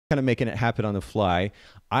kind of making it happen on the fly.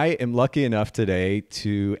 I am lucky enough today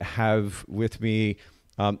to have with me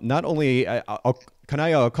not only,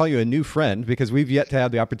 Kanayo, I'll call you a new friend because we've yet to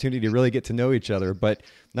have the opportunity to really get to know each other, but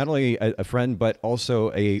not only a friend, but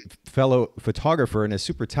also a fellow photographer and a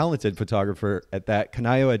super talented photographer at that.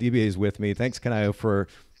 Kanayo Adibe is with me. Thanks, Kanayo, for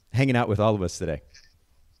hanging out with all of us today.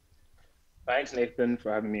 Thanks, Nathan,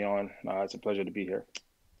 for having me on. It's a pleasure to be here.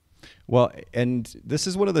 Well, and this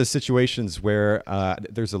is one of those situations where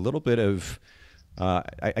there's a little bit of,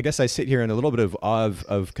 I guess I sit here in a little bit of awe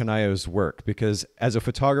of Kanayo's work because as a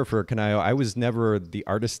photographer, Kanayo, I was never the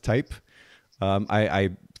artist type.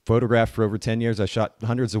 I photographed for over 10 years. I shot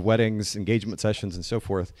hundreds of weddings, engagement sessions, and so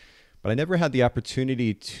forth. But I never had the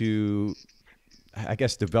opportunity to, I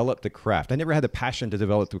guess, develop the craft. I never had the passion to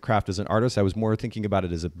develop the craft as an artist. I was more thinking about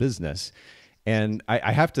it as a business. And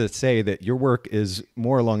I have to say that your work is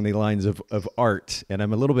more along the lines of art, and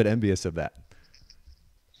I'm a little bit envious of that.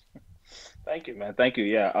 Thank you, man. Thank you.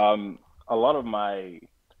 Yeah. A lot of my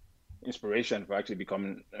inspiration for actually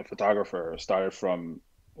becoming a photographer started from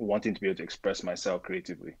wanting to be able to express myself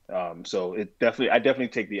creatively. So I definitely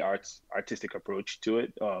take the artistic approach to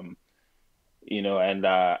it. And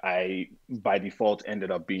I by default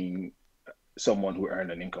ended up being someone who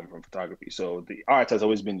earned an income from photography. So the art has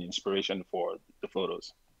always been the inspiration for the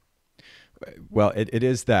photos. Well, it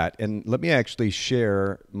is that. And let me actually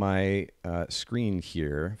share my screen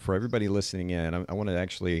here for everybody listening in. I want to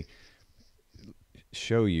actually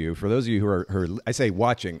show you, for those of you who are, I say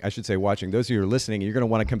watching, I should say watching, those of you who are listening, you're going to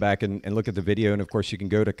want to come back and look at the video. And of course, you can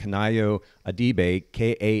go to Kanayo Adibe,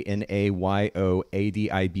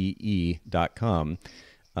 KanayoAdibe.com.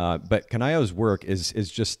 But Kanayo's work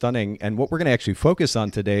is just stunning. And what we're going to actually focus on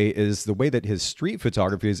today is the way that his street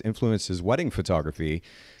photography has influenced his wedding photography.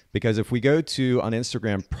 Because if we go to, on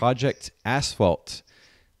Instagram, Project Asphalt,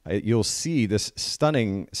 you'll see this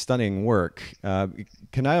stunning work.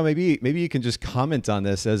 Kanayo, maybe you can just comment on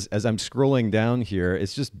this as I'm scrolling down here.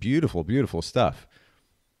 It's just beautiful, beautiful stuff.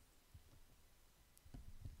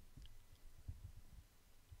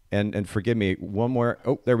 And forgive me, one more.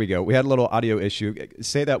 Oh, there we go. We had a little audio issue.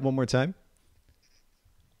 Say that one more time.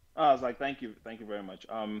 I was like, thank you very much.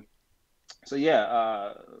 So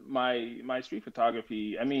yeah, my street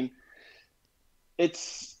photography. I mean,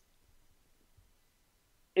 it's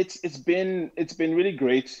it's been really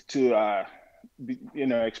great to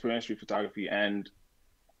experience street photography. And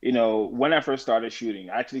when I first started shooting,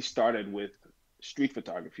 I actually started with street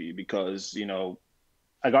photography because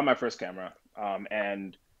I got my first camera,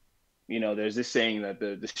 and there's this saying that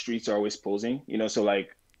the streets are always posing. So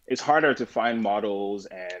like it's harder to find models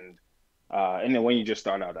and then when you just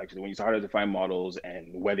start out, actually, when it's harder to find models and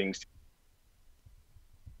weddings.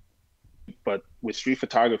 But with street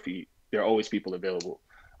photography, there are always people available.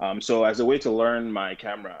 So as a way to learn my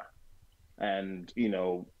camera and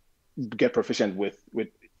get proficient with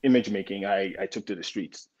image making, I took to the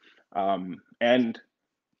streets. And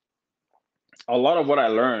a lot of what I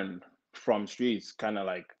learned from streets kind of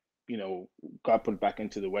like got put back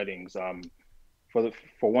into the weddings. For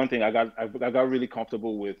one thing, I got really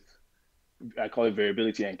comfortable with, I call it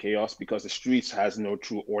variability and chaos, because the streets has no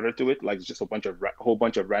true order to it. Like it's just a whole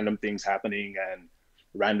bunch of random things happening and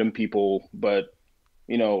random people. But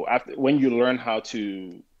after when you learn how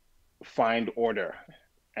to find order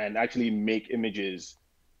and actually make images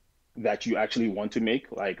that you actually want to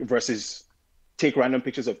make, like versus take random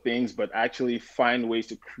pictures of things, but actually find ways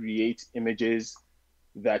to create images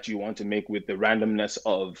that you want to make with the randomness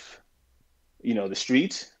of the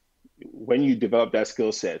street. When you develop that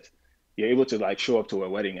skill set, you're able to like show up to a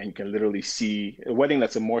wedding and you can literally see a wedding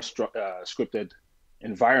that's a more scripted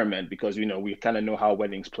environment, because we kind of know how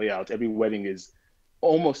weddings play out. Every wedding is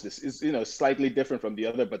almost this is slightly different from the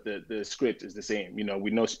other, but the script is the same. We know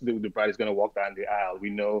the bride is going to walk down the aisle, we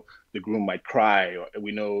know the groom might cry, or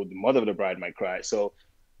we know the mother of the bride might cry. So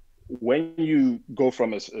when you go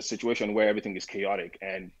from a situation where everything is chaotic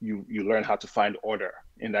and you learn how to find order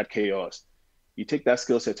in that chaos, you take that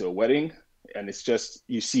skill set to a wedding, and it's just,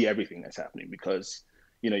 you see everything that's happening because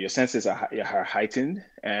your senses are heightened,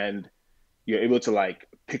 and you're able to like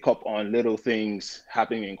pick up on little things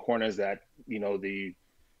happening in corners that the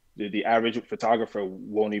average photographer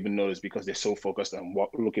won't even notice because they're so focused on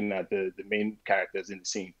looking at the main characters in the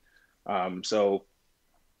scene. So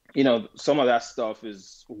some of that stuff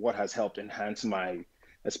is what has helped enhance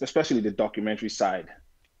especially the documentary side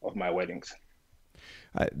of my weddings.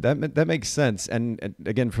 That makes sense. And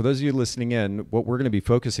again, for those of you listening in, what we're going to be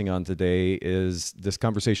focusing on today is this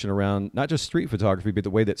conversation around not just street photography, but the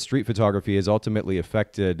way that street photography has ultimately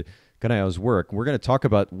affected Kanayo's work. We're going to talk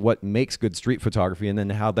about what makes good street photography and then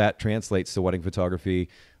how that translates to wedding photography,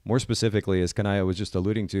 more specifically, as Kanayo was just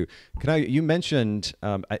alluding to. Kanayo, you mentioned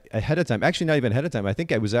ahead of time, actually not even ahead of time, I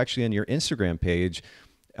think I was actually on your Instagram page.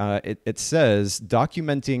 It says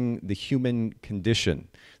documenting the human condition.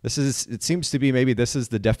 It seems to be maybe this is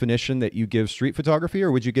the definition that you give street photography,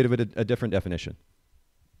 or would you give it a different definition?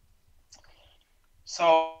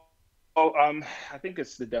 So, I think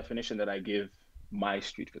it's the definition that I give my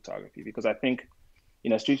street photography, because I think,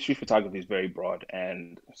 street photography is very broad,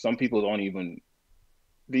 and some people don't even,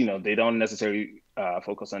 they don't necessarily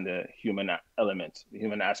focus on the human element, the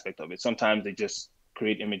human aspect of it. Sometimes they just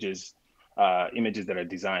create images that are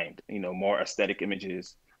designed, more aesthetic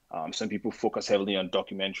images. Some people focus heavily on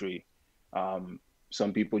documentary.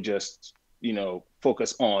 Some people just,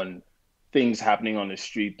 focus on things happening on the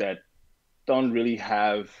street that don't really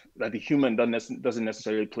have, that the human doesn't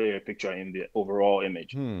necessarily play a picture in the overall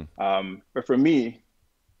image. But for me,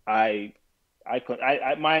 my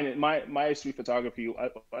street photography,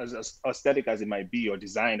 as aesthetic as it might be or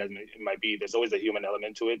designed as it might be, there's always a human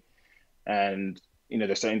element to it. And,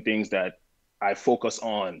 there's certain things that I focus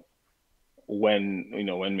on when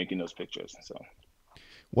making those pictures. So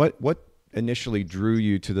what initially drew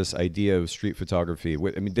you to this idea of street photography?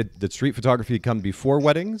 I mean, did street photography come before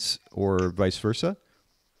weddings or vice versa?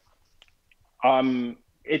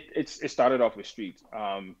 It started off with street.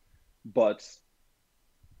 But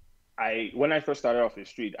when I first started off with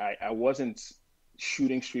street, I wasn't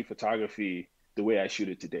shooting street photography the way I shoot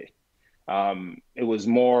it today. It was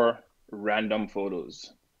more random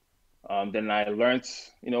photos. Then I learned,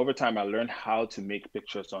 over time, I learned how to make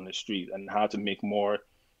pictures on the street and how to make more,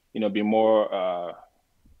 be more,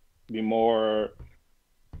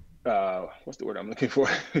 what's the word I'm looking for?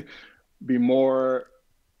 Be more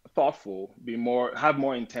thoughtful, have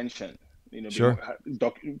more intention, Sure.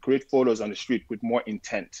 Create photos on the street with more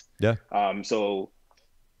intent. Yeah. So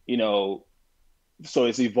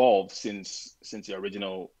it's evolved since the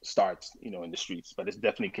original start, in the streets, but it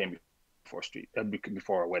definitely came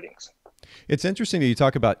before weddings. It's interesting that you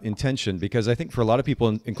talk about intention, because I think for a lot of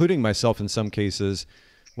people, including myself in some cases,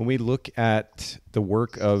 when we look at the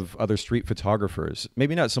work of other street photographers,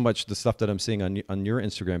 maybe not so much the stuff that I'm seeing on your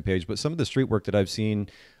Instagram page, but some of the street work that I've seen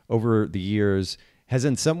over the years has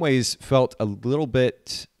in some ways felt a little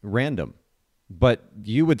bit random. But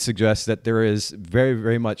you would suggest that there is very,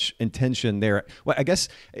 very much intention there. Well, I guess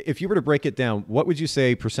if you were to break it down, what would you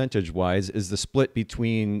say percentage-wise is the split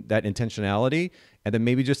between that intentionality and then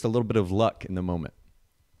maybe just a little bit of luck in the moment?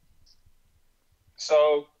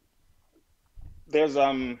 So there's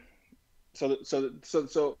so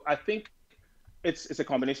I think it's a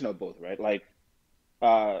combination of both, right? Like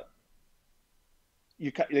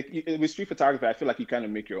with street photography, I feel like you kind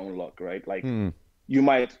of make your own luck, right? Like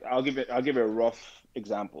I'll give a rough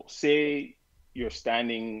example. Say you're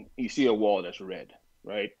standing, you see a wall that's red,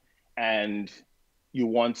 right? And you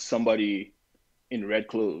want somebody in red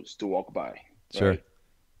clothes to walk by. Sure. Right?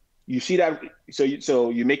 You see that,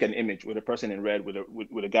 so you make an image with a person in red, with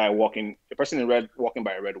a guy walking, a person in red walking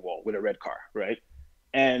by a red wall with a red car, right?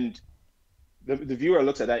 And the viewer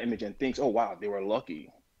looks at that image and thinks, oh wow, they were lucky.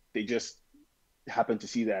 They just happened to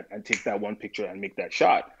see that and take that one picture and make that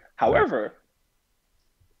shot. However,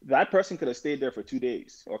 that person could have stayed there for 2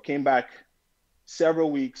 days or came back several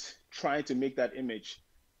weeks trying to make that image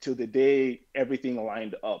till the day everything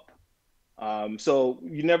lined up. So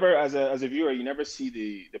you never, as a viewer, you never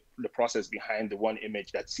see the process behind the one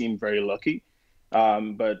image that seemed very lucky.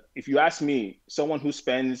 But if you ask me, someone who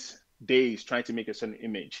spends days trying to make a certain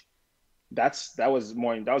image, that was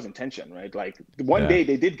intention, right? Like one day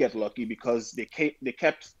they did get lucky because they kept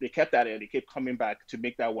at it. They kept coming back to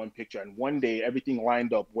make that one picture, and one day everything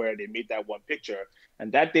lined up where they made that one picture,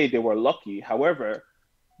 and that day they were lucky. However,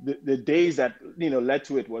 the days that led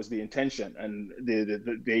to it was the intention, and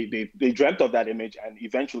they dreamt of that image, and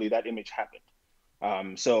eventually that image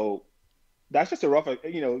happened. So that's just a rough.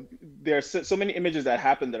 There's so many images that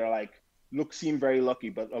happen that are like seem very lucky,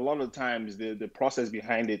 but a lot of the times the process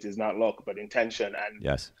behind it is not luck but intention, and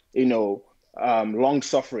yes, long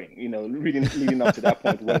suffering, leading up to that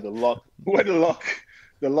point where the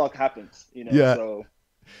luck happens. Yeah. So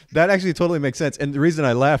that actually totally makes sense. And the reason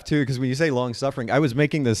I laugh too, because when you say long suffering, I was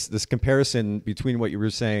making this comparison between what you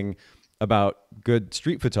were saying about good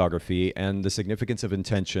street photography and the significance of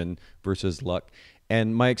intention versus luck,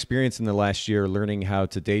 and my experience in the last year learning how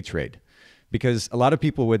to day trade. Because a lot of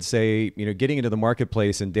people would say, getting into the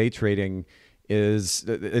marketplace and day trading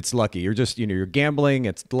it's lucky. You're just, you're gambling,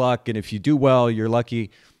 it's luck. And if you do well, you're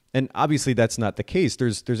lucky. And obviously that's not the case.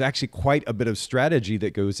 There's actually quite a bit of strategy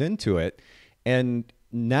that goes into it. And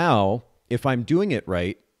now, if I'm doing it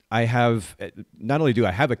right, I have not only do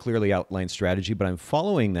I have a clearly outlined strategy, but I'm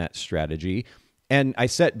following that strategy, and I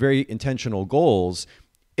set very intentional goals.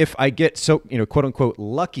 If I get so, quote unquote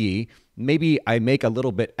lucky, maybe I make a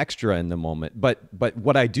little bit extra in the moment. But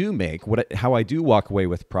what I do make, how I do walk away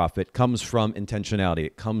with profit comes from intentionality.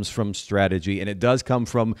 It comes from strategy, and it does come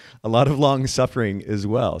from a lot of long suffering as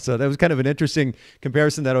well. So that was kind of an interesting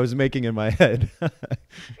comparison that I was making in my head.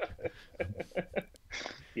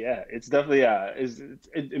 Yeah, it's definitely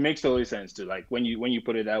it makes total sense to like when you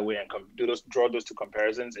put it that way and draw those two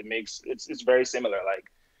comparisons, it's very similar. Like,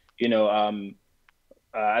 you know,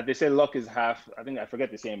 they say luck is half. I think I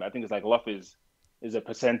forget the same. I think it's like luck is a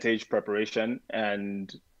percentage preparation,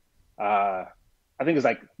 and uh, I think it's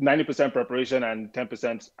like 90% preparation and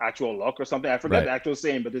 10% actual luck or something. I forget Right. the actual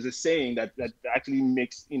saying, but there's a saying that actually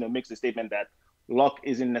makes the statement that luck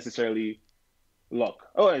isn't necessarily luck.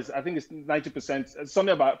 Oh, I think it's 90%.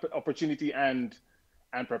 Something about opportunity and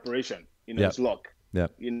preparation. Yeah. It's luck. Yeah.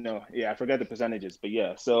 Yeah, I forget the percentages, but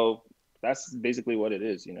yeah. So that's basically what it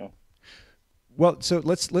is. Well, so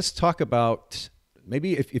let's talk about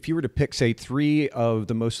maybe if you were to pick, say, three of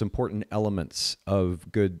the most important elements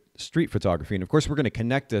of good street photography. And of course, we're going to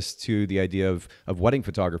connect this to the idea of wedding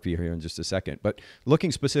photography here in just a second. But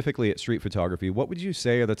looking specifically at street photography, what would you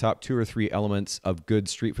say are the top two or three elements of good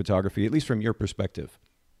street photography, at least from your perspective?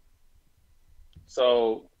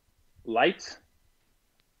 So light,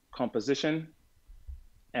 composition,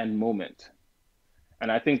 and moment.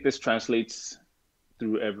 And I think this translates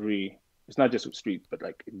through it's not just with street, but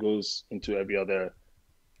like it goes into every other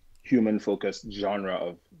human focused genre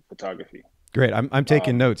of photography. Great. I'm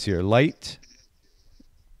taking notes here. Light,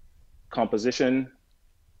 composition,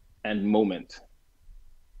 and moment.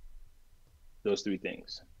 Those three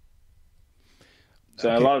things. So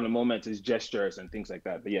okay. A lot of the moment is gestures and things like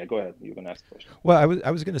that. But yeah, go ahead. You can ask the question. Well,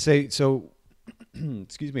 I was going to say, so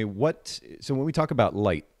excuse me, so when we talk about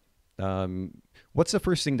light, what's the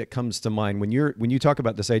first thing that comes to mind when you talk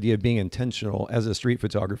about this idea of being intentional as a street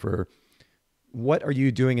photographer? What are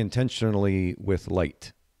you doing intentionally with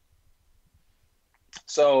light?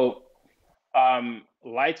 So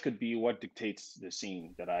light could be what dictates the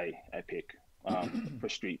scene that I pick for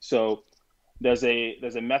street. So there's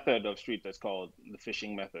a method of street that's called the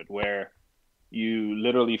fishing method, where you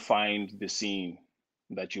literally find the scene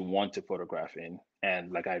that you want to photograph in.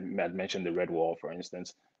 And like I had mentioned, the red wall, for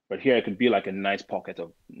instance. But here it could be like a nice pocket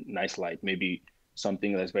of nice light, maybe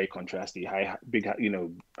something that's very contrasty, big,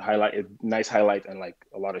 highlight, a nice highlight and like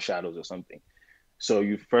a lot of shadows or something. So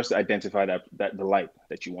you first identify that the light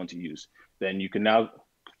that you want to use. Then you can now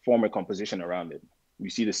form a composition around it. You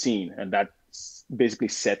see the scene, and that basically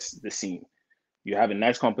sets the scene. You have a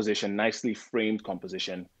nice composition, nicely framed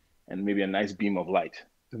composition, and maybe a nice beam of light.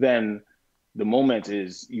 Then the moment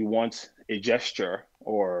is you want a gesture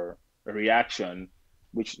or a reaction,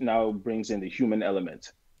 which now brings in the human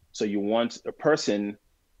element. So you want a person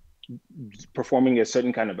performing a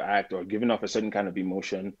certain kind of act or giving off a certain kind of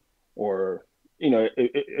emotion, or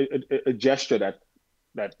a gesture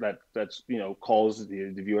that's calls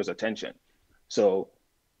the viewer's attention. So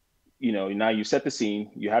now you set the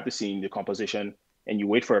scene, you have the scene, the composition, and you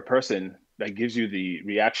wait for a person that gives you the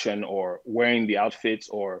reaction or wearing the outfits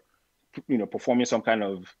or performing some kind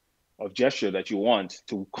of gesture that you want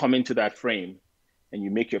to come into that frame, and you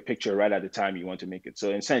make your picture right at the time you want to make it. So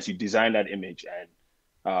in a sense, you design that image,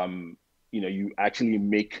 and you actually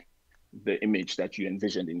make the image that you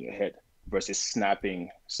envisioned in your head versus snapping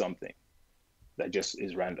something that just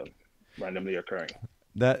is randomly occurring.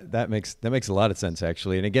 That makes a lot of sense,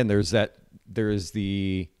 actually. And again, there is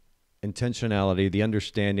the intentionality, the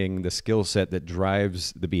understanding, the skill set that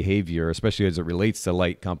drives the behavior, especially as it relates to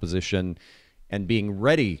light, composition, and being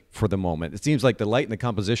ready for the moment. It seems like the light and the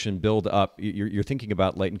composition build up. You're thinking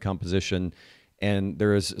about light and composition, and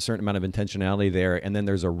there is a certain amount of intentionality there, and then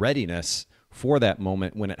there's a readiness for that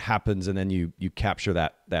moment when it happens, and then you capture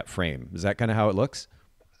that frame. Is that kind of how it looks?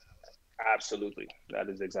 Absolutely. That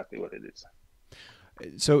is exactly what it is.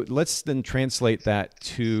 So let's then translate that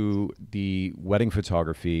to the wedding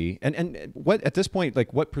photography. And what at this point,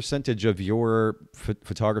 like what percentage of your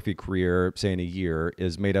photography career, say in a year,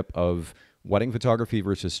 is made up of wedding photography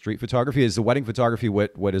versus street photography? Is the wedding photography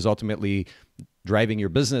what is ultimately driving your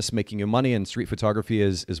business, making you money, and street photography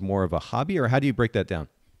is more of a hobby, or how do you break that down?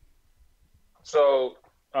 So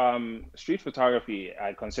street photography,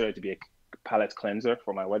 I consider it to be a palate cleanser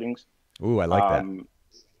for my weddings. Ooh, I like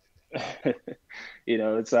that.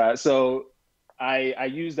 It's so I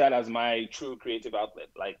use that as my true creative outlet.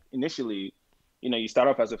 Like initially, you start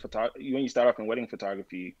off as when you start off in wedding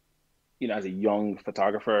photography, as a young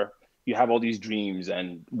photographer, you have all these dreams and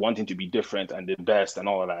wanting to be different and the best and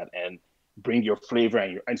all of that, and bring your flavor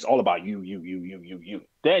and it's all about you.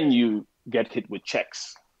 Then you get hit with checks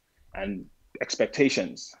and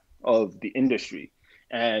expectations of the industry.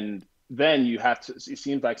 And then you have to, it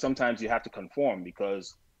seems like sometimes you have to conform,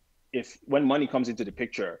 because if when money comes into the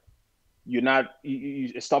picture, you're not,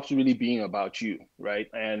 it stops really being about you, right?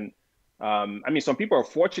 And I mean, some people are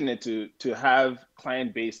fortunate to have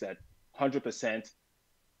client base that 100%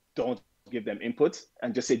 don't give them input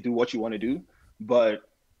and just say do what you want to do. But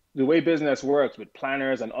the way business works with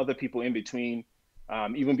planners and other people in between,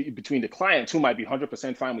 even between the clients who might be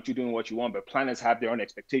 100% fine with you doing what you want, but planners have their own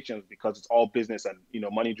expectations because it's all business and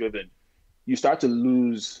money driven. You start to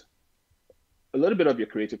lose a little bit of your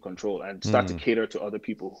creative control and start to cater to other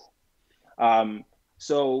people.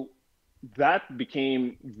 So that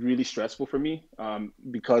became really stressful for me,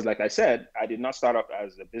 because like I said, I did not start off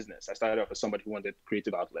as a business. I started off as somebody who wanted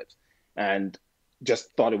creative outlets and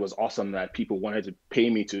just thought it was awesome that people wanted to pay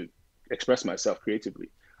me to express myself creatively.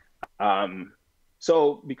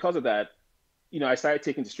 So because of that, I started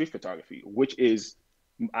taking to street photography, which is,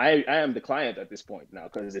 I am the client at this point now,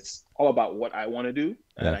 because it's all about what I want to do,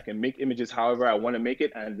 and I can make images however I want to make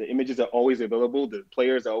it, and the images are always available. The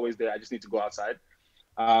players are always there. I just need to go outside.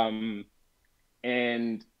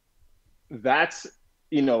 And that's,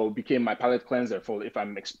 became my palate cleanser for if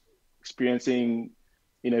I'm experiencing,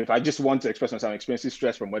 if I just want to express myself, I'm experiencing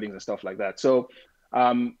stress from weddings and stuff like that. So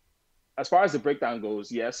as far as the breakdown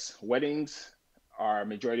goes, yes, weddings are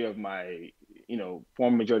majority of my,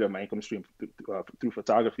 form majority of my income stream through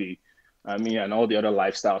photography. I mean, and all the other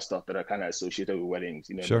lifestyle stuff that are kind of associated with weddings,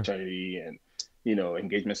 Sure. maternity and,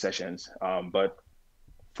 engagement sessions. But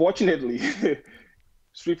fortunately,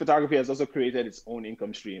 street photography has also created its own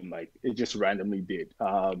income stream. Like it just randomly did.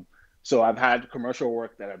 So I've had commercial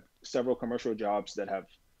work several commercial jobs that have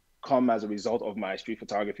come as a result of my street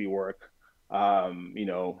photography work.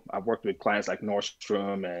 I've worked with clients like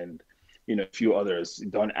Nordstrom and, a few others,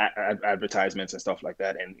 done advertisements and stuff like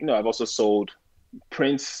that. And, I've also sold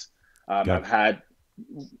prints. I've had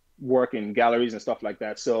work in galleries and stuff like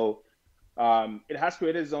that. So it has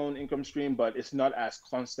created its own income stream, but it's not as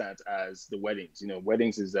constant as the weddings.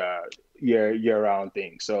 Weddings is a year-round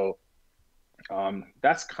thing. So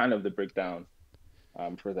that's kind of the breakdown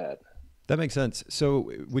for that. That makes sense.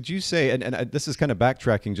 So would you say, and this is kind of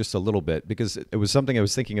backtracking just a little bit because it was something I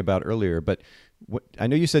was thinking about earlier, but I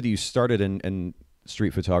know you said that you started in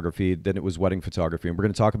street photography, then it was wedding photography, and we're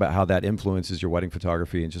going to talk about how that influences your wedding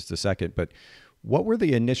photography in just a second. But what were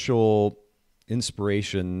the initial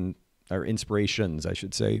inspirations, I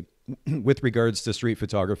should say, with regards to street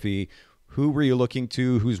photography? Who were you looking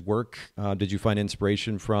to? Whose work did you find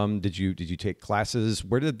inspiration from? Did you take classes?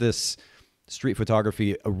 Where did this street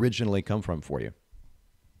photography originally come from for you?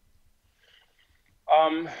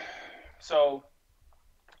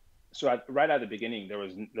 Right at the beginning, there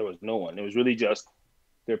was no one. It was really just,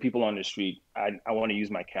 there are people on the street. I want to use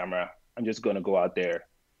my camera. I'm just going to go out there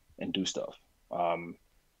and do stuff. And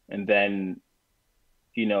then,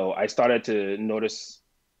 I started to notice,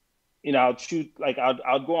 I'll shoot, like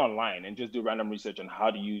I'll go online and just do random research on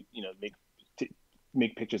how do you,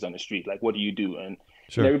 make pictures on the street. Like, what do you do? And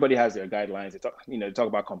Sure. everybody has their guidelines. They talk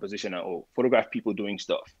about composition and photograph people doing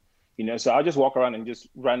stuff. So I'll just walk around and just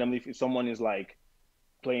randomly, if someone is like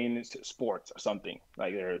playing sports or something,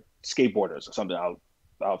 like they're skateboarders or something,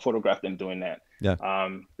 I'll photograph them doing that. Yeah.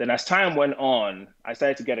 Then as time went on, I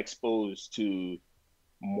started to get exposed to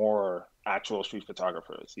more actual street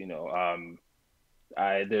photographers.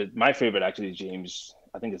 My favorite actually is James.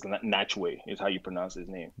 I think it's Natchway is how you pronounce his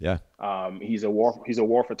name. Yeah. He's a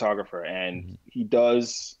war photographer, and he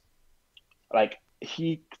does, like,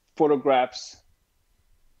 he photographs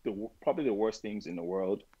probably the worst things in the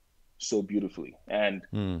world so beautifully. And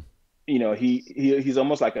he's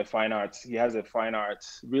almost like a fine arts. He has a fine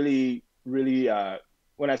arts, really, really.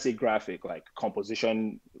 When I say graphic, like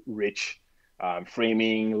composition rich,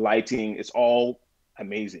 framing, lighting, it's all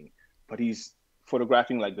amazing. But he's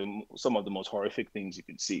photographing like some of the most horrific things you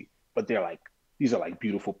can see, but these are like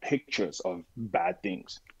beautiful pictures of bad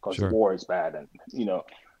things, because Sure. war is bad, and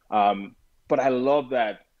but I love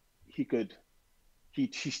that he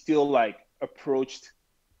still like approached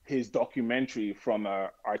his documentary from a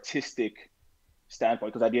artistic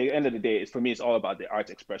standpoint, because at the end of the day, for me, it's all about the art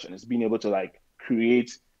expression. It's being able to like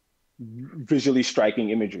create visually striking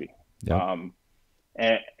imagery. Yeah.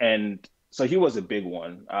 And so he was a big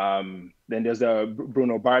one. Then there's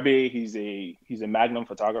Bruno Barbe. He's a Magnum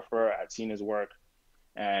photographer. I've seen his work,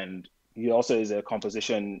 and he also is a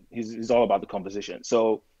composition. He's all about the composition.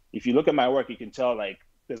 So if you look at my work, you can tell like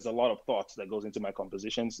there's a lot of thoughts that goes into my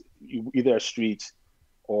compositions, either street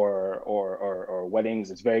or weddings.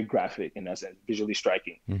 It's very graphic in essence, visually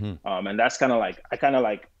striking. And that's kind of like, I kind of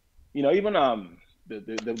like, even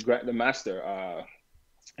the master,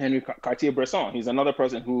 Henry Cartier-Bresson, he's another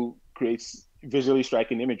person who creates visually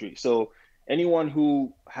striking imagery. So anyone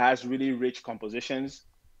who has really rich compositions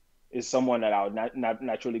is someone that I would not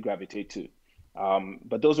naturally gravitate to.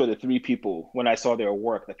 But those were the three people when I saw their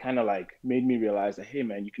work that kind of like made me realize that, hey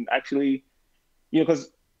man, you can actually, because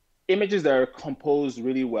images that are composed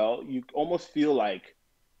really well, you almost feel like,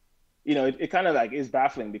 it kind of like is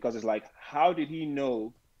baffling, because it's like, how did he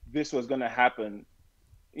know this was going to happen?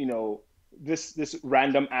 This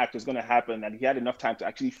random act was going to happen, and he had enough time to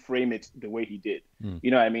actually frame it the way he did. You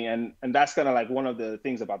know what I mean? And that's kind of like one of the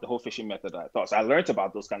things about the whole fishing method that I thought. So I learned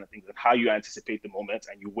about those kind of things and how you anticipate the moment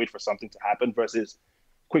and you wait for something to happen versus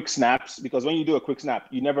quick snaps. Because when you do a quick snap,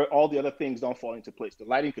 all the other things don't fall into place. The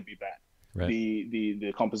lighting could be bad. Right.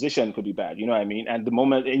 The composition could be bad, you know what I mean? And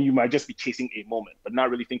and you might just be chasing a moment, but not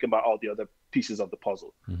really thinking about all the other pieces of the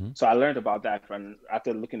puzzle. So I learned about that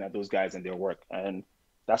after looking at those guys and their work. And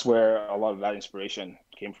that's where a lot of that inspiration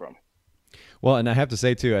came from. Well, and I have to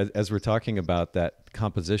say too, as we're talking about that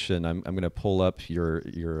composition, I'm going to pull up your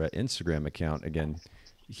Instagram account again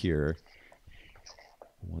here.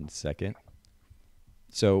 1 second.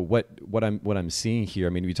 So what I'm seeing here, I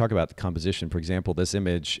mean, we talk about the composition, for example, this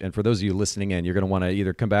image, and for those of you listening in, you're going to want to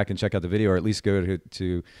either come back and check out the video or at least go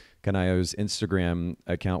to Kanayo's Instagram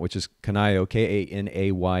account, which is Kanayo,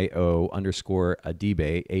 Kanayo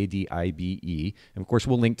 _Adibe, Adibe. And of course,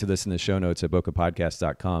 we'll link to this in the show notes at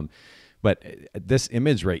bokehpodcast.com. But this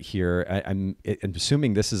image right here, I'm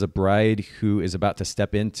assuming this is a bride who is about to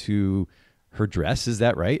step into her dress. Is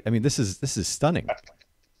that right? I mean, this is stunning.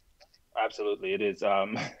 Absolutely, it is.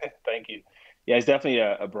 Thank you. Yeah, it's definitely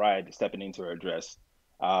a bride stepping into her dress.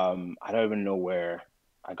 I don't even know where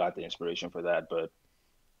I got the inspiration for that, but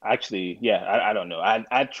actually, yeah, I don't know.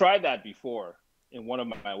 I tried that before in one of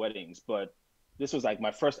my weddings, but this was like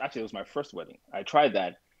it was my first wedding. I tried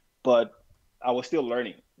that, but I was still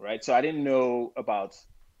learning, right? So I didn't know about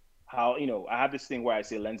how, I have this thing where I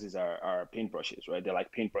say lenses are paintbrushes, right? They're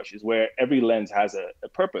like paintbrushes where every lens has a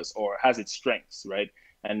purpose or has its strengths, right?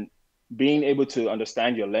 And being able to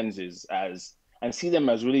understand your lenses and see them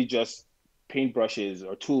as really just paintbrushes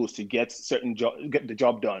or tools to get the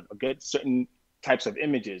job done or get certain types of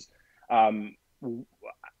images. I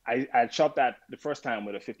shot that the first time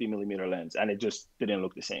with a 50mm lens and it just didn't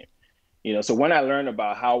look the same. So when I learned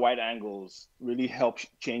about how wide angles really help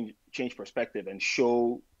change perspective and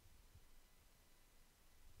show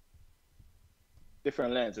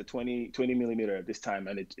different lens, a 20mm at this time,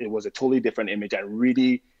 and it was a totally different image and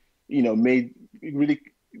really,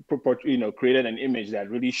 created an image that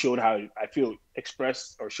really showed how I feel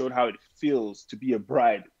expressed or showed how it feels to be a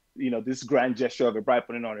bride. This grand gesture of a bride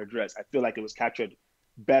putting on her dress. I feel like it was captured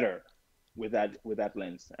better with that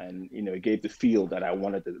lens, and it gave the feel that I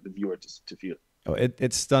wanted the viewer to feel. Oh,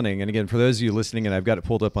 it's stunning. And again, for those of you listening, and I've got it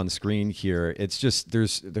pulled up on screen here, it's just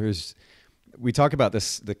we talk about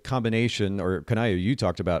the combination, or Kanayo, you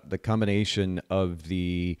talked about the combination of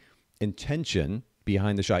the intention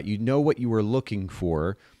behind the shot. You know what you were looking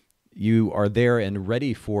for. You are there and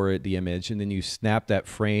ready for the image, and then you snap that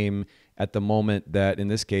frame at the moment that, in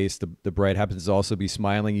this case, the bride happens to also be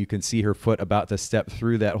smiling. You can see her foot about to step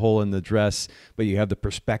through that hole in the dress, but you have the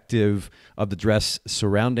perspective of the dress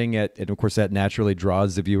surrounding it. And of course, that naturally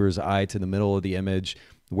draws the viewer's eye to the middle of the image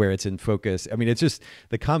where it's in focus. I mean, it's just,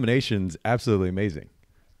 the combination's absolutely amazing.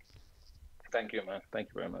 Thank you, man. Thank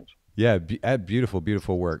you very much. Yeah, beautiful,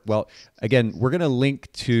 beautiful work. Well, again, we're going to link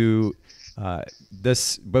to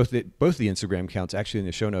both the Instagram accounts actually in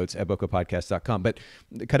the show notes at bokehpodcast.com. But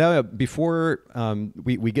Kanayo, before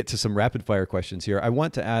we get to some rapid fire questions here, I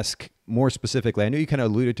want to ask more specifically. I know you kind of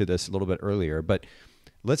alluded to this a little bit earlier, but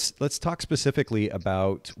let's talk specifically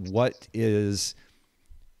about what is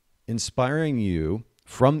inspiring you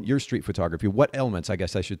from your street photography. What elements, I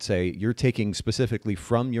guess I should say, you're taking specifically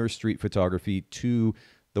from your street photography to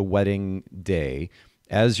the wedding day,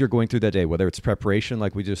 as you're going through that day, whether it's preparation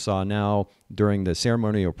like we just saw now, during the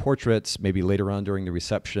ceremony, or portraits, maybe later on during the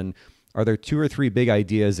reception. Are there 2 or 3 big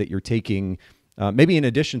ideas that you're taking, maybe in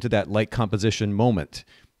addition to that light composition moment,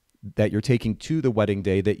 that you're taking to the wedding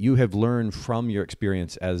day that you have learned from your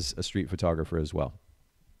experience as a street photographer as well?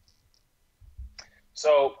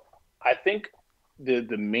 So I think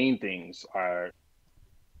the main things are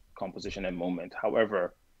composition and moment.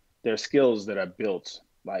 However, there are skills that are built,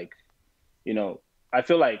 like, I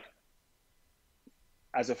feel like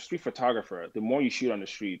as a street photographer, the more you shoot on the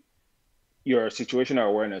street, your situational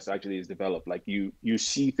awareness actually is developed. Like you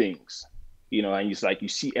see things, and it's like you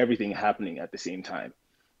see everything happening at the same time.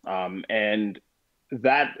 And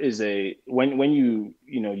that is a when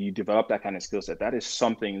you develop that kind of skill set, that is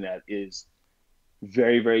something that is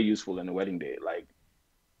very, very useful in a wedding day. Like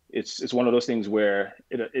it's one of those things where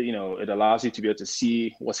it allows you to be able to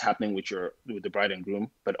see what's happening with the bride and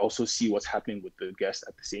groom, but also see what's happening with the guest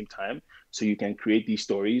at the same time. So you can create these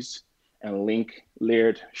stories and link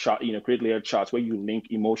layered shot, create layered shots where you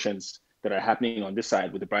link emotions that are happening on this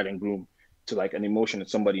side with the bride and groom to like an emotion that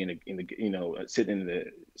somebody in the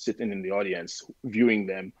sitting in the audience viewing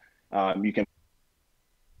them. You can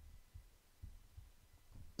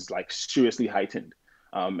Is like seriously heightened.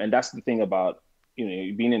 And that's the thing about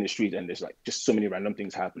being in the street, and there's like just so many random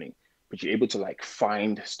things happening, but you're able to like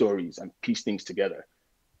find stories and piece things together.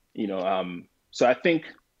 So I think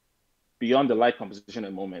beyond the light composition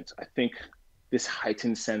and moment, I think this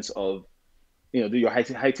heightened sense of your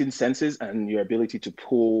heightened senses and your ability to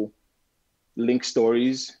pull link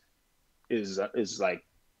stories is like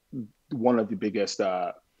one of the biggest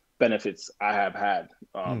benefits I have had,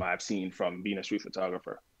 Hmm. I've seen from being a street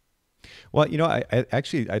photographer. Well, I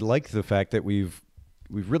actually I like the fact that we've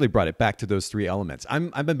really brought it back to those three elements.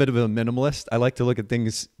 I'm a bit of a minimalist. I like to look at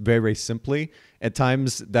things very, very simply. At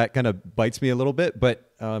times that kind of bites me a little bit,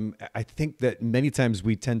 but I think that many times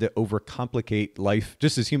we tend to overcomplicate life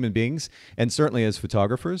just as human beings and certainly as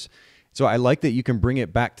photographers. So I like that you can bring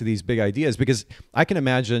it back to these big ideas, because I can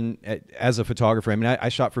imagine as a photographer, I mean, I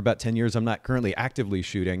shot for about 10 years. I'm not currently actively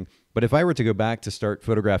shooting, but if I were to go back to start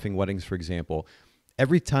photographing weddings, for example,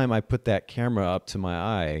 every time I put that camera up to my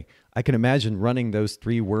eye, I can imagine running those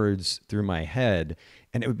three words through my head.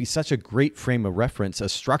 And it would be such a great frame of reference, a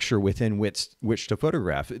structure within which to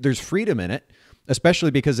photograph. There's freedom in it,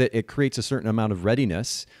 especially because it creates a certain amount of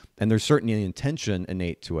readiness, and there's certainly intention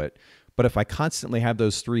innate to it. But if I constantly have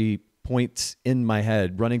those three points in my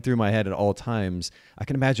head, running through my head at all times, I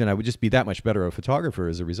can imagine I would just be that much better a photographer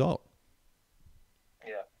as a result.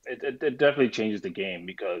 Yeah, it definitely changes the game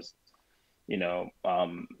because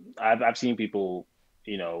I've seen people,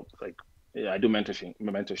 like I do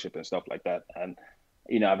mentorship and stuff like that, and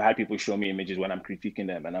I've had people show me images when I'm critiquing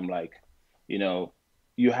them, and I'm like, you know,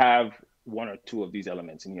 you have one or two of these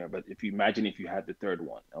elements in here, but if you imagine if you had the third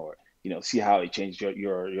one, or see how it changed.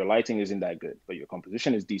 Your lighting isn't that good, but your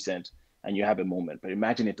composition is decent, and you have a moment. But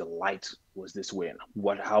imagine if the light was this way,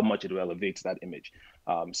 and how much it will elevate that image.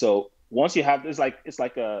 So once you have this, like it's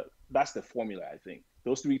like a that's the formula. I think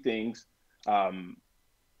those three things, um,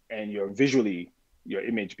 and your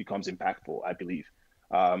image becomes impactful, I believe.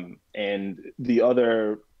 And the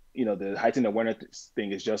other, the heightened awareness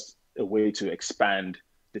thing is just a way to expand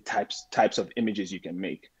the types of images you can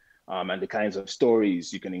make, and the kinds of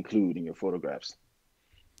stories you can include in your photographs.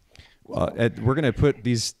 Well, we're going to put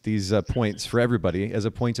these points for everybody as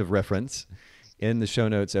a point of reference in the show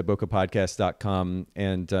notes at bokehpodcast.com.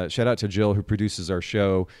 And shout out to Jill, who produces our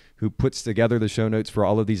show, who puts together the show notes for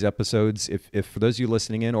all of these episodes. If for those of you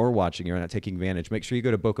listening in or watching, you're not taking advantage, make sure you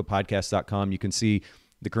go to bokehpodcast.com. You can see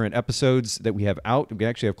the current episodes that we have out. We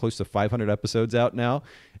actually have close to 500 episodes out now.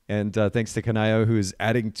 And thanks to Kanayo, who is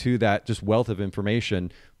adding to that just wealth of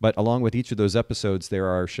information. But along with each of those episodes, there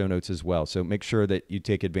are show notes as well. So make sure that you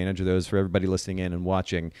take advantage of those for everybody listening in and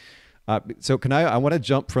watching. So Kanayo, I want to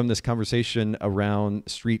jump from this conversation around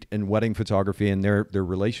street and wedding photography and their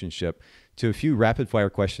relationship to a few rapid fire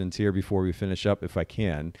questions here before we finish up, if I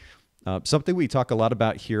can. Something we talk a lot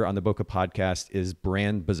about here on the Bokeh Podcast is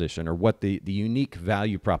brand position, or what the unique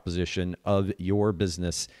value proposition of your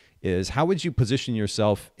business is. How would you position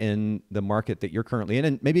yourself in the market that you're currently in?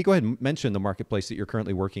 And maybe go ahead and mention the marketplace that you're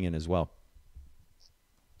currently working in as well.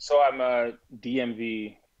 So I'm a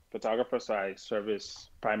DMV photographer, so I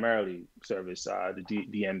primarily service the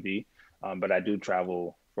DMV, but I do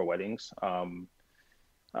travel for weddings.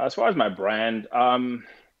 As far as my brand,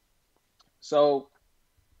 so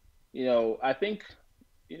I think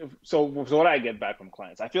so what I get back from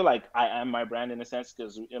clients, I feel like I am my brand in a sense,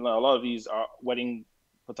 because a lot of these are wedding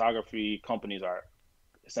photography companies are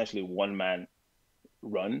essentially one man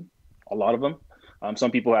run, a lot of them.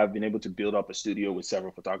 Some people have been able to build up a studio with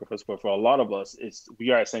several photographers, but for a lot of us,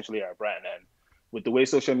 we are essentially our brand. And with the way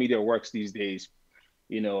social media works these days,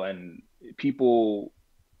 and people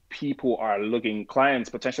are looking,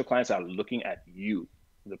 potential clients are looking at you,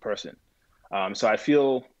 the person. So I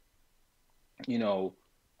feel, you know,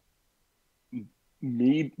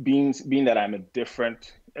 me being that I'm a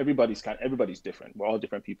different, everybody's different. We're all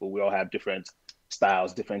different people. We all have different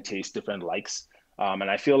styles, different tastes, different likes. And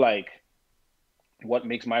I feel like what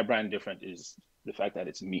makes my brand different is the fact that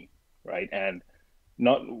it's me, right? And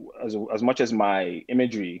not as much as my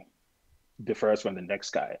imagery differs from the next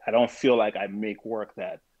guy, I don't feel like I make work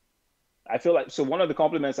that I feel like. So one of the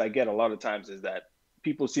compliments I get a lot of times is that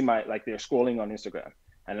people see my, like they're scrolling on Instagram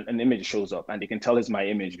and an image shows up and they can tell it's my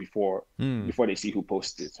image before they see who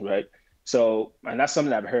posted it, right? So, and that's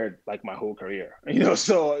something I've heard like my whole career,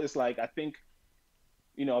 so it's like, I think,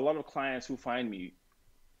 a lot of clients who find me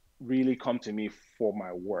really come to me for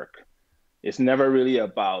my work. It's never really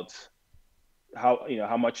about how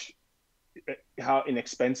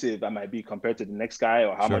inexpensive I might be compared to the next guy,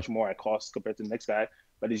 or how Sure. much more I cost compared to the next guy.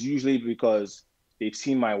 But it's usually because they've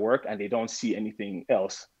seen my work and they don't see anything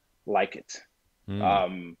else like it. Mm.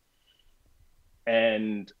 Um,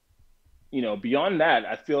 and beyond that,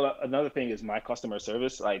 I feel another thing is my customer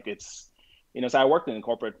service. Like it's, so I worked in the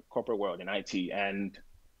corporate world in IT, and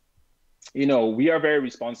we are very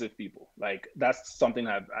responsive people. Like that's something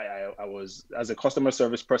I was, as a customer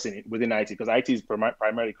service person within IT, because IT is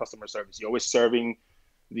primarily customer service. You're always serving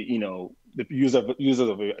the users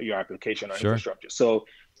of your application or Sure. infrastructure. So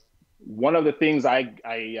one of the things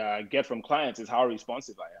I get from clients is how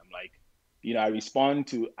responsive I am. Like,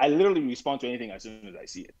 I literally respond to anything as soon as I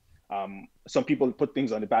see it. Some people put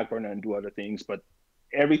things on the back burner and do other things, but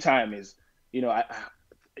every time is,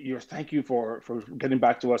 thank you for getting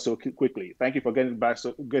back to us so quickly. Thank you for getting back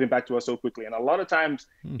to us so quickly. And a lot of times,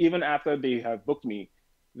 even after they have booked me,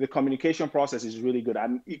 the communication process is really good.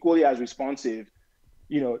 I'm equally as responsive,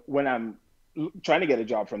 when I'm trying to get a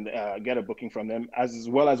job from get a booking from them, as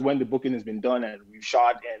well as when the booking has been done and we've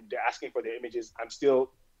shot and they're asking for the images. I'm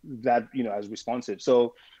still that, as responsive.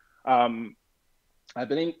 So I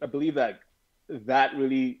believe that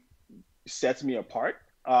really sets me apart.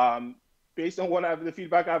 Based on the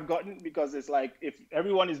feedback I've gotten, because it's like, if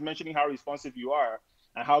everyone is mentioning how responsive you are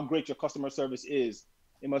and how great your customer service is,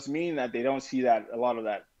 it must mean that they don't see a lot of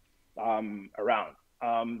that around.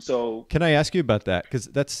 So Can I ask you about that? Because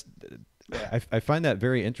that's, yeah. I find that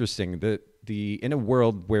very interesting. That in a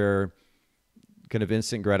world where kind of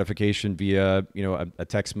instant gratification via a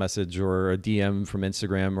text message or a DM from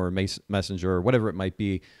Instagram or Messenger or whatever it might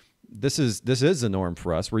be, this is the norm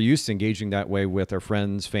for us. We're used to engaging that way with our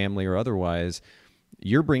friends, family, or otherwise.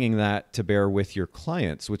 You're bringing that to bear with your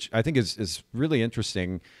clients, which I think is really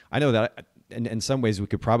interesting. I know that in some ways we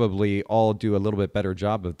could probably all do a little bit better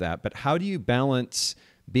job of that. But how do you balance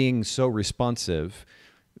being so responsive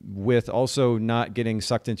with also not getting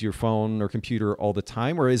sucked into your phone or computer all the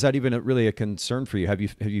time? Or is that even really a concern for you? Have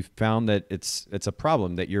you found that it's a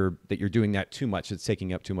problem that you're doing that too much? It's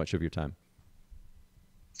taking up too much of your time.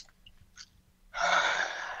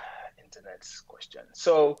 Internet's question.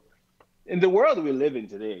 So in the world we live in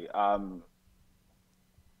today,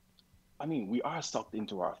 we are sucked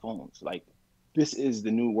into our phones. Like, this is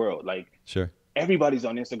the new world. Like, Sure. everybody's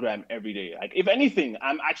on Instagram every day. Like, if anything,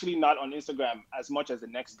 I'm actually not on Instagram as much as the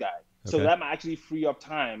next guy. So Okay. that might actually free up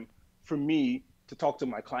time for me to talk to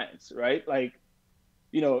my clients, right? Like,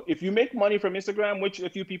 if you make money from Instagram, which a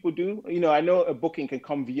few people do, I know a booking can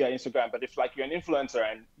come via Instagram, but if like you're an influencer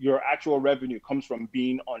and your actual revenue comes from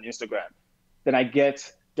being on Instagram, then I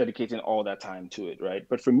get dedicating all that time to it, right?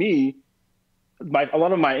 But for me, a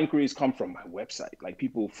lot of my inquiries come from my website. Like,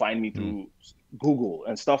 people find me through Google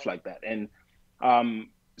and stuff like that. And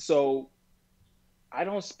so I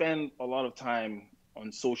don't spend a lot of time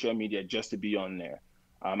on social media just to be on there.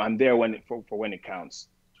 I'm there for when it counts,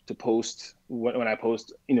 to post when I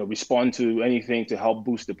post, respond to anything to help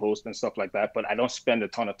boost the post and stuff like that. But I don't spend a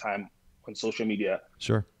ton of time on social media.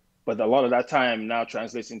 Sure. But a lot of that time now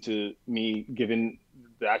translates into me giving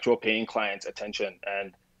the actual paying clients attention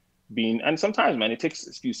and sometimes, man, it takes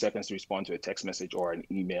a few seconds to respond to a text message or an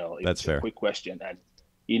email. If That's it's fair. a quick question. And,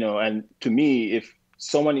 and to me, if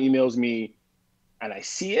someone emails me and I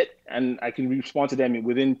see it and I can respond to them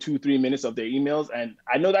within 2-3 minutes of their emails, and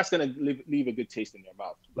I know that's going to leave a good taste in their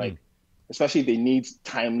mouth. Like, especially if they need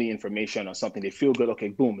timely information or something, they feel good. Okay,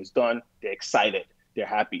 boom, it's done. They're excited. They're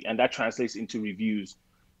happy. And that translates into reviews.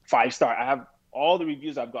 5-star. I have all the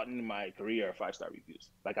reviews I've gotten in my career are 5-star reviews.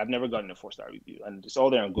 Like, I've never gotten a 4-star review, and it's all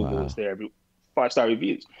there on Google. Wow. It's there, 5-star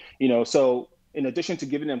reviews. So in addition to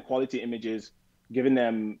giving them quality images, giving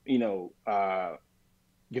them, giving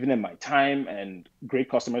them my time and great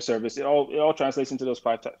customer service, it all translates into those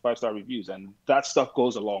 5-star reviews, and that stuff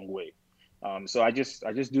goes a long way. So I just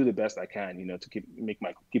do the best I can, to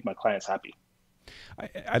keep my clients happy.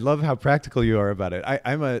 I love how practical you are about it.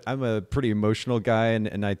 I'm a pretty emotional guy,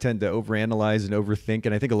 and I tend to overanalyze and overthink.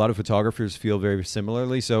 And I think a lot of photographers feel very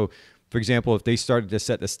similarly. So, for example, if they started to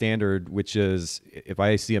set the standard, which is if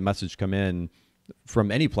I see a message come in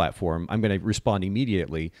from any platform, I'm going to respond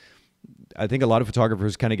immediately. I think a lot of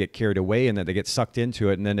photographers kind of get carried away and that they get sucked into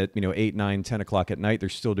it. And then at, 8, 9, 10 o'clock at night, they're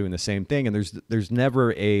still doing the same thing. And there's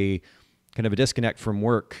never a kind of a disconnect from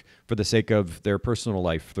work for the sake of their personal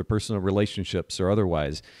life, their personal relationships or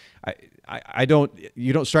otherwise.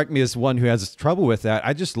 You don't strike me as one who has trouble with that.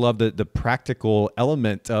 I just love the practical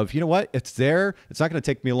element of, you know what, it's there. It's not going to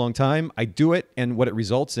take me a long time. I do it. And what it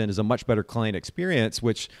results in is a much better client experience,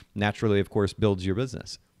 which naturally, of course, builds your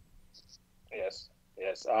business. Yes.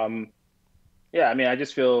 Yeah. I mean, I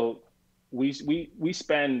just feel we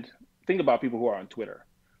think about people who are on Twitter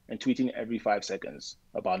and tweeting every 5 seconds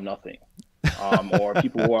about nothing, or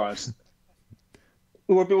people who are on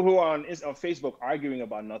Facebook arguing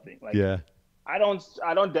about nothing. Like, yeah, I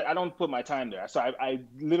don't put my time there. So I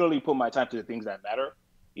literally put my time to the things that matter,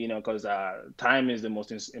 because time is the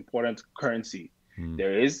most important currency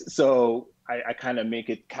there is. So I kind of make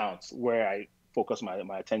it count where I focus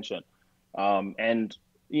my attention. And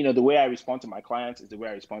the way I respond to my clients is the way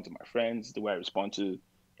I respond to my friends, the way I respond to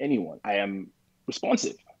anyone. I am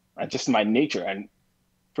responsive. That's just my nature. And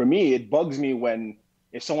for me, it bugs me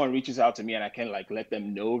if someone reaches out to me and I can let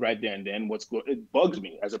them know right there and then it bugs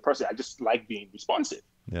me as a person. I just like being responsive.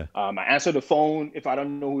 Yeah. I answer the phone. If I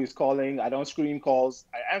don't know who is calling, I don't screen calls.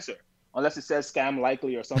 I answer unless it says scam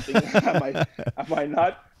likely or something. I might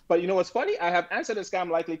not. But what's funny? I have answered a scam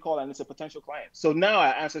likely call and it's a potential client. So now I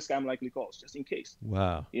answer scam likely calls just in case.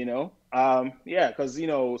 Wow. Yeah, because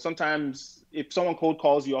sometimes if someone cold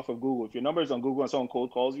calls you off of Google, if your number is on Google and someone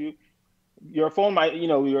cold calls you, your phone might,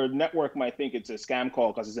 your network might think it's a scam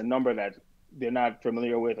call because it's a number that they're not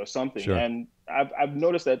familiar with or something. Sure. And I've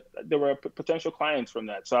noticed that there were potential clients from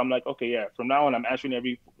that. So I'm like, okay, yeah, from now on, I'm answering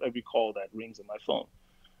every call that rings on my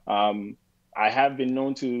phone. I have been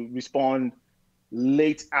known to respond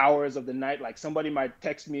late hours of the night. Like somebody might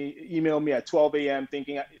email me at 12 a.m.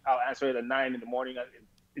 thinking I'll answer it at 9 in the morning.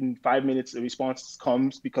 In 5 minutes, the response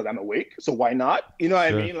comes because I'm awake. So why not? You know what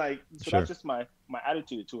I mean? Sure. That's just my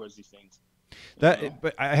attitude towards these things.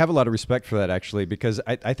 But I have a lot of respect for that, actually, because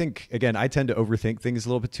I think, again, I tend to overthink things a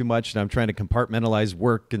little bit too much, and I'm trying to compartmentalize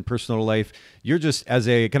work and personal life. You're just, as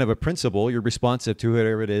a kind of a principal, you're responsive to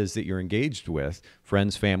whatever it is that you're engaged with,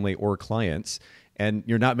 friends, family, or clients, and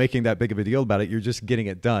you're not making that big of a deal about it. You're just getting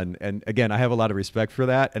it done. And again, I have a lot of respect for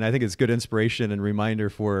that, and I think it's good inspiration and reminder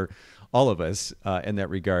for all of us in that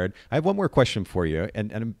regard. I have one more question for you,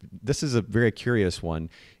 and this is a very curious one.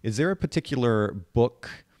 Is there a particular book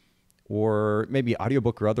or maybe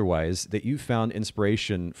audiobook or otherwise that you found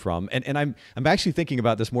inspiration from? And I'm actually thinking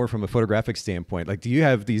about this more from a photographic standpoint. Like, do you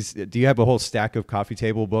have a whole stack of coffee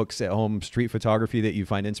table books at home, street photography, that you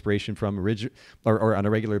find inspiration from or on a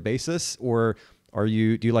regular basis? Or do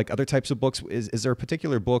you like other types of books? Is there a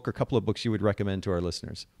particular book or couple of books you would recommend to our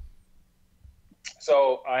listeners?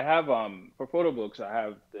 So I have, for photo books, I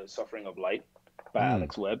have The Suffering of Light by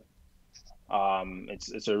Alex Webb.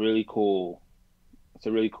 It's a really cool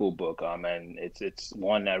book. And it's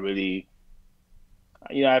one that really,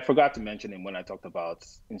 I forgot to mention him when I talked about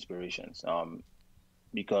inspirations.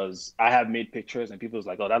 Because I have made pictures and people's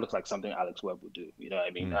like, oh, that looks like something Alex Webb would do. You know what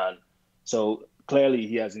I mean? And so clearly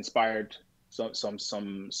he has inspired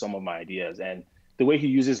some of my ideas, and the way he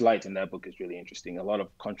uses light in that book is really interesting. A lot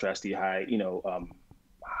of contrasty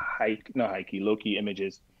low-key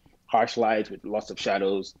images, harsh light with lots of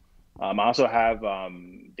shadows. I also have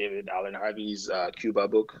David Allen Harvey's Cuba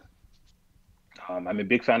book. I'm a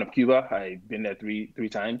big fan of Cuba. I've been there three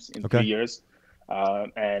times in 3 years,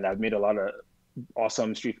 and I've made a lot of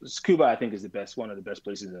awesome Cuba, I think, is one of the best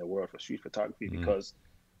places in the world for street photography, because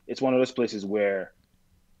it's one of those places where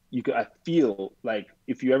I feel like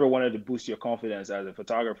if you ever wanted to boost your confidence as a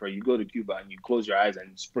photographer, you go to Cuba and you close your eyes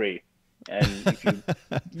and spray. And if you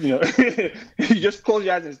you just close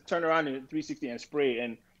your eyes and turn around in 360 and spray.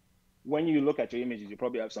 And when you look at your images, you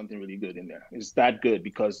probably have something really good in there. It's that good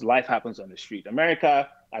because life happens on the street. America,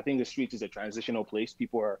 I think the street is a transitional place.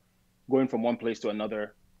 People are going from one place to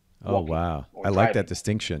another. Oh, wow. I like that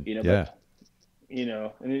distinction. Yeah. But,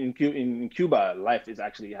 in Cuba, life is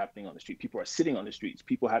actually happening on the street. People are sitting on the streets.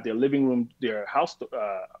 People have their living room, their house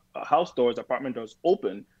doors, apartment doors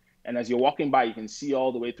open. And as you're walking by, you can see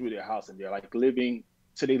all the way through their house, and they're like living.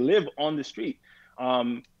 So they live on the street.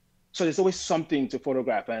 So there's always something to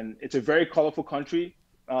photograph, and it's a very colorful country.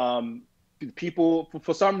 People,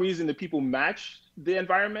 for some reason, the people match the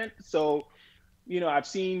environment. So, I've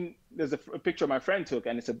seen, there's a picture my friend took,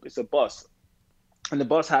 and it's a bus, and the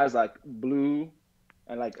bus has like blue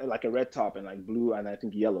and like a red top and like blue and I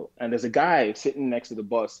think yellow. And there's a guy sitting next to the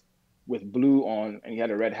bus with blue on, and he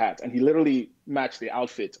had a red hat, and he literally matched the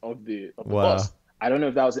outfit of the bus. I don't know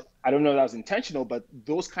if that was intentional, but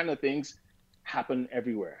those kind of things happen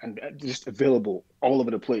everywhere and just available all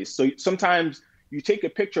over the place. So sometimes you take a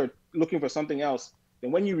picture looking for something else,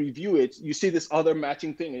 and when you review it, you see this other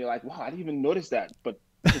matching thing, and you're like, wow, I didn't even notice that, but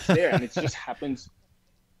it's there, and it just happens.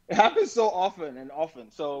 It happens so often and often.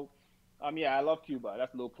 So, yeah, I love Cuba.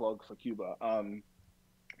 That's a little plug for Cuba.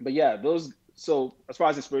 But yeah, those. So as far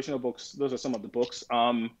as inspirational books, those are some of the books.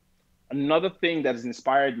 Another thing that has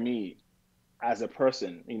inspired me as a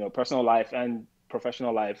person, personal life and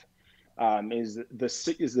professional life, is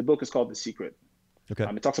the book is called The Secret. Okay.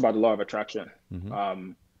 It talks about the law of attraction,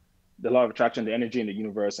 Mm-hmm. the law of attraction, the energy in the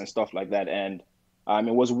universe, and stuff like that. And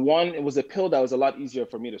it was a pill that was a lot easier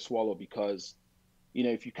for me to swallow because,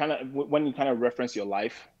 if you when you kind of reference your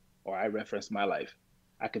life, or I reference my life,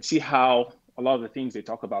 I could see how a lot of the things they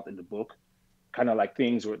talk about in the book, kind of like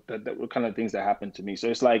things that were kind of things that happened to me. So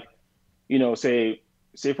it's like,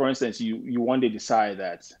 say for instance, you one day decide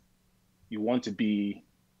that you want to be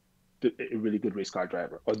a really good race car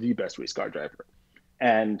driver or the best race car driver,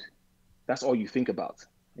 and that's all you think about,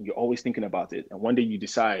 and you're always thinking about it. And one day you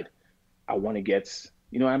decide, I want to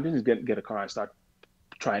I'm going to get a car and start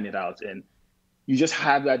trying it out, and you just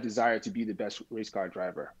have that desire to be the best race car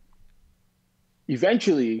driver.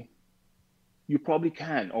 Eventually, you probably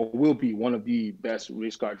can or will be one of the best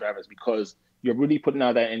race car drivers because you're really putting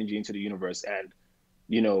out that energy into the universe, and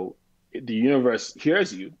the universe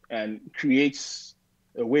hears you and creates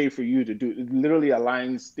a way for you to do. It literally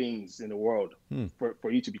aligns things in the world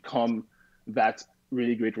for you to become that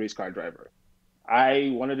really great race car driver. I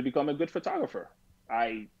wanted to become a good photographer.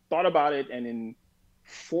 I thought about it, and in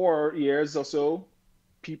 4 years or so,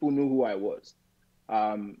 people knew who I was.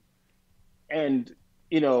 Um, and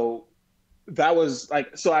that was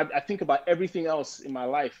like, so I think about everything else in my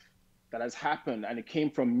life that has happened, and it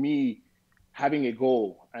came from me having a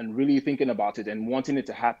goal and really thinking about it and wanting it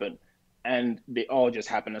to happen, and they all just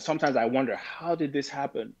happen. And sometimes I wonder, how did this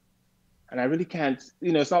happen? And I really can't,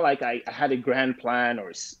 it's not like I had a grand plan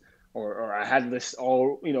or I had this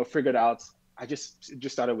all figured out. It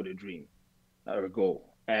just started with a dream or a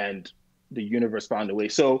goal, and the universe found a way.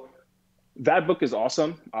 So that book is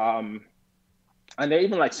awesome. And there are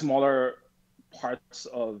even like smaller parts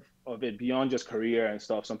of it beyond just career and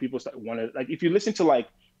stuff. Some people want to, like, if you listen to like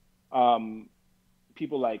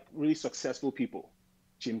people like really successful people,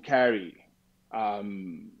 Jim Carrey,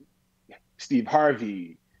 um, Steve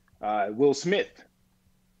Harvey, Will Smith,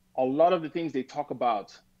 a lot of the things they talk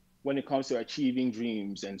about when it comes to achieving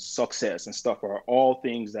dreams and success and stuff are all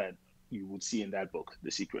things that you would see in that book,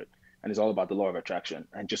 The Secret. And it's all about the law of attraction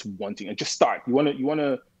and just wanting and just start. You want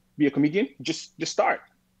to be a comedian? Just start.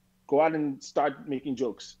 Go out and start making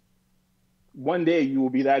jokes. One day you will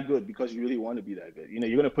be that good because you really want to be that good. You're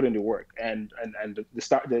going to put in the work, and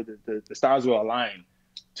the stars will align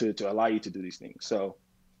to allow you to do these things. So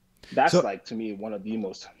that's like, to me, one of the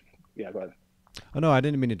most. Yeah, go ahead. Oh, no, I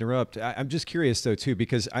didn't mean to interrupt. I'm just curious, though, too,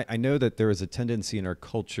 because I know that there is a tendency in our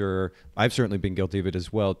culture, I've certainly been guilty of it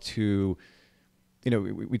as well, to,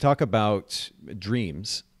 we talk about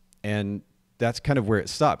dreams, and that's kind of where it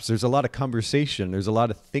stops. There's a lot of conversation. There's a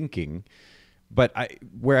lot of thinking. But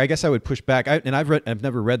where I guess I would push back, I've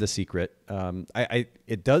never read The Secret.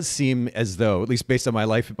 It does seem as though, at least based on my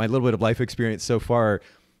little bit of life experience so far,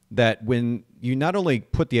 that when you not only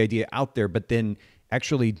put the idea out there, but then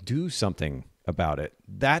actually do something about it,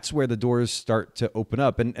 that's where the doors start to open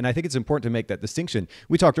up. And I think it's important to make that distinction.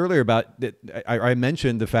 We talked earlier about that. I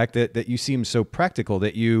mentioned the fact that you seem so practical,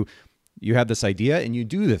 that you have this idea and you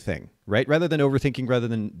do the thing, right? Rather than overthinking, rather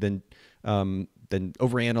than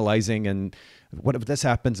overanalyzing and what if this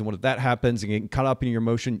happens and what if that happens and getting caught up in your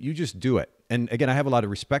emotion, you just do it. And again, I have a lot of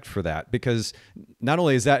respect for that, because not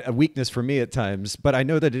only is that a weakness for me at times, but I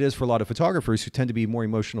know that it is for a lot of photographers who tend to be more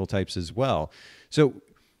emotional types as well. So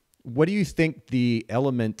what do you think the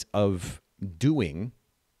element of doing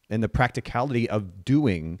and the practicality of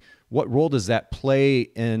doing, what role does that play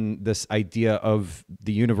in this idea of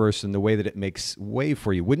the universe and the way that it makes way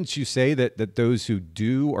for you? Wouldn't you say that those who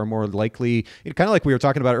do are more likely, kind of like we were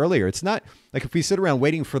talking about earlier, it's not like if we sit around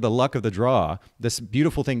waiting for the luck of the draw, this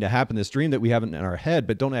beautiful thing to happen, this dream that we have in our head,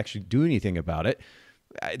 but don't actually do anything about it.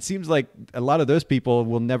 It seems like a lot of those people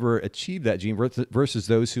will never achieve that dream versus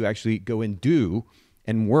those who actually go and do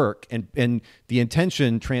and work, and the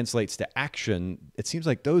intention translates to action. It seems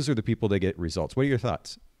like those are the people that get results. What are your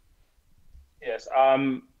thoughts? Yes,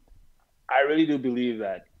 I really do believe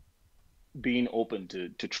that being open to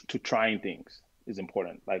trying things is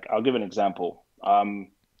important. Like, I'll give an example.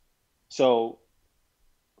 So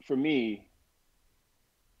for me,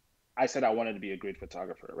 I said I wanted to be a great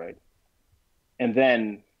photographer, right? And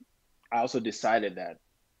then I also decided that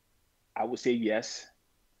I would say yes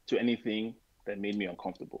to anything that made me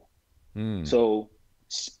uncomfortable. Mm. So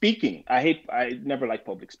speaking, I never liked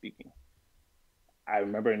public speaking. I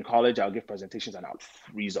remember in college, I'll give presentations and I'll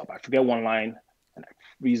freeze up. I forget one line and I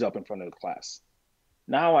freeze up in front of the class.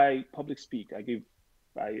 Now I public speak. I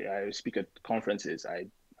speak at conferences. I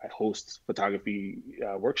host photography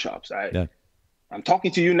workshops. Yeah. I'm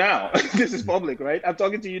talking to you now. This is public, right? I'm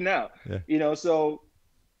talking to you now. Yeah. You know, so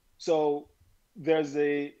there's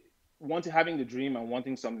having the dream and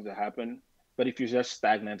wanting something to happen. But if you're just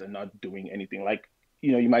stagnant and not doing anything, like,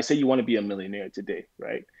 you know, you might say you want to be a millionaire today,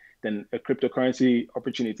 right? Then a cryptocurrency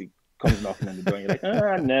opportunity comes knocking on the door, and you're like,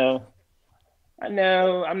 no, I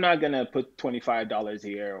know I'm not gonna put $25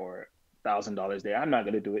 here or $1,000 there. I'm not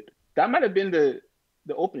gonna do it. That might have been the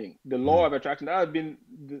opening, the law of attraction. That would have been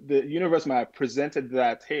the universe might have presented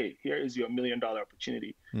that, hey, here is your $1 million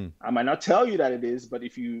opportunity. I might not tell you that it is, but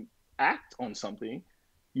if you act on something,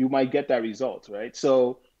 you might get that result, right?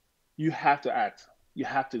 So you have to act. You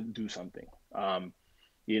have to do something.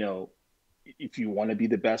 You know, if you want to be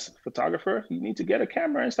the best photographer, you need to get a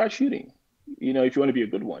camera and start shooting. You know, if you want to be a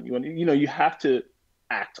good one, you have to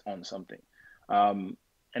act on something. And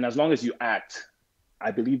as long as you act,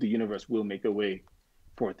 I believe the universe will make a way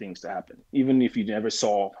for things to happen. Even if you never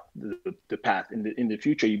saw the path in the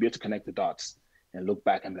future, you'll be able to connect the dots and look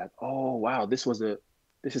back and be like, oh wow, this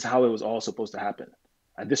is how it was all supposed to happen.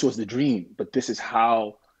 And this was the dream, but this is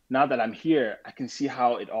how, now that I'm here, I can see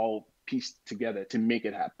how it all pieced together to make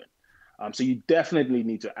it happen. So you definitely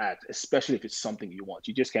need to act, especially if it's something you want.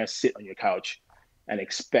 You just can't sit on your couch and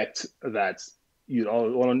expect that you'd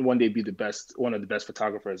one day be one of the best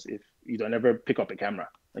photographers if you don't ever pick up a camera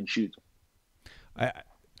and shoot.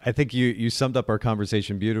 I think you summed up our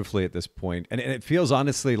conversation beautifully at this point. And it feels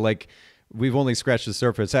honestly like we've only scratched the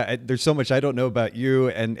surface. There's so much I don't know about you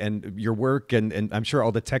and your work, and I'm sure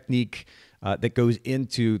all the technique that goes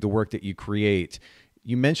into the work that you create.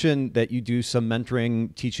 You mentioned that you do some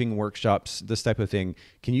mentoring, teaching workshops, this type of thing.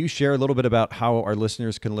 Can you share a little bit about how our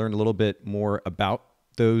listeners can learn a little bit more about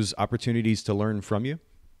those opportunities to learn from you?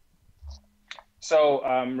 So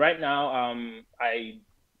right now, I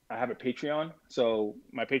have a Patreon. So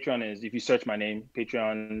my Patreon is, if you search my name,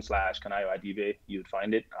 Patreon/Kanayo Adibe, you'd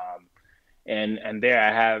find it. And there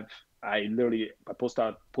I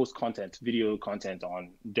post content, video content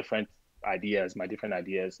on different ideas, my different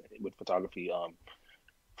ideas with photography,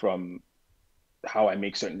 from how I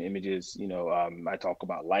make certain images. You know, I talk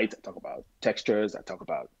about light, I talk about textures, I talk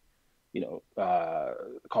about, you know,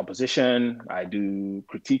 composition. I do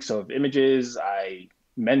critiques of images. I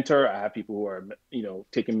mentor. I have people who are, you know,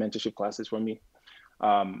 taking mentorship classes from me.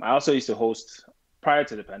 I also used to host, prior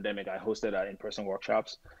to the pandemic, I hosted in-person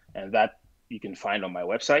workshops, and that you can find on my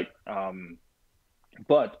website.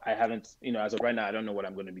 But I haven't, you know, as of right now, I don't know what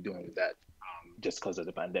I'm going to be doing with that, just because of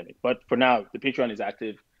the pandemic. But for now, the Patreon is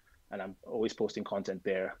active, and I'm always posting content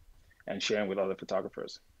there and sharing with other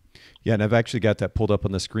photographers. Yeah, and I've actually got that pulled up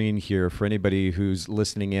on the screen here for anybody who's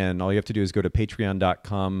listening in. All you have to do is go to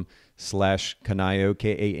patreon.com/Kanayo, Kanayo,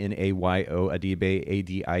 Adibe,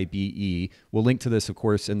 Adibe. We'll link to this, of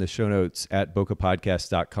course, in the show notes at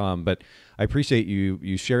bokehpodcast.com. But I appreciate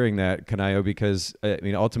you sharing that, Kanayo, because I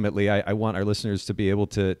mean, ultimately, I want our listeners to be able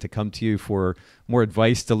to come to you for more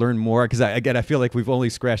advice, to learn more. Because I feel like we've only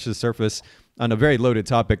scratched the surface on a very loaded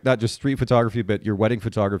topic, not just street photography, but your wedding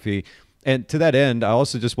photography. And to that end, I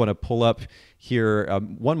also just want to pull up here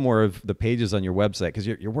one more of the pages on your website, because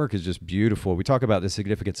your work is just beautiful. We talk about the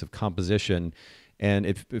significance of composition.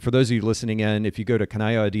 And for those of you listening in, if you go to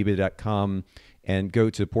kanayoadibe.com and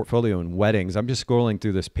go to portfolio and weddings, I'm just scrolling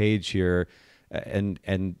through this page here,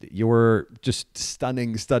 and your just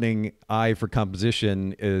stunning eye for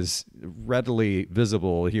composition is readily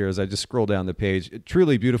visible here as I just scroll down the page.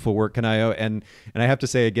 Truly beautiful work, Kanayo, and I have to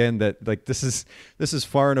say again that, like, this is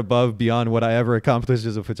far and above beyond what I ever accomplished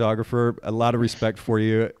as a photographer. A lot of respect for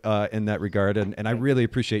you in that regard, and I really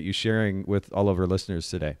appreciate you sharing with all of our listeners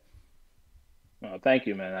today. Well, thank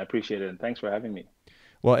you, man. I appreciate it, and thanks for having me.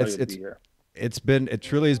 Well, it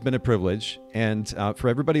truly has been a privilege. And for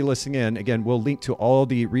everybody listening in, again, we'll link to all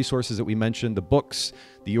the resources that we mentioned, the books,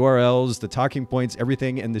 the URLs, the talking points,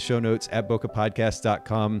 everything in the show notes at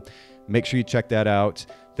bokehpodcast.com. Make sure you check that out.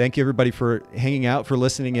 Thank you, everybody, for hanging out, for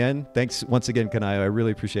listening in. Thanks once again, Kanayo. I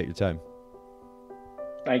really appreciate your time.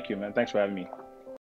 Thank you, man. Thanks for having me.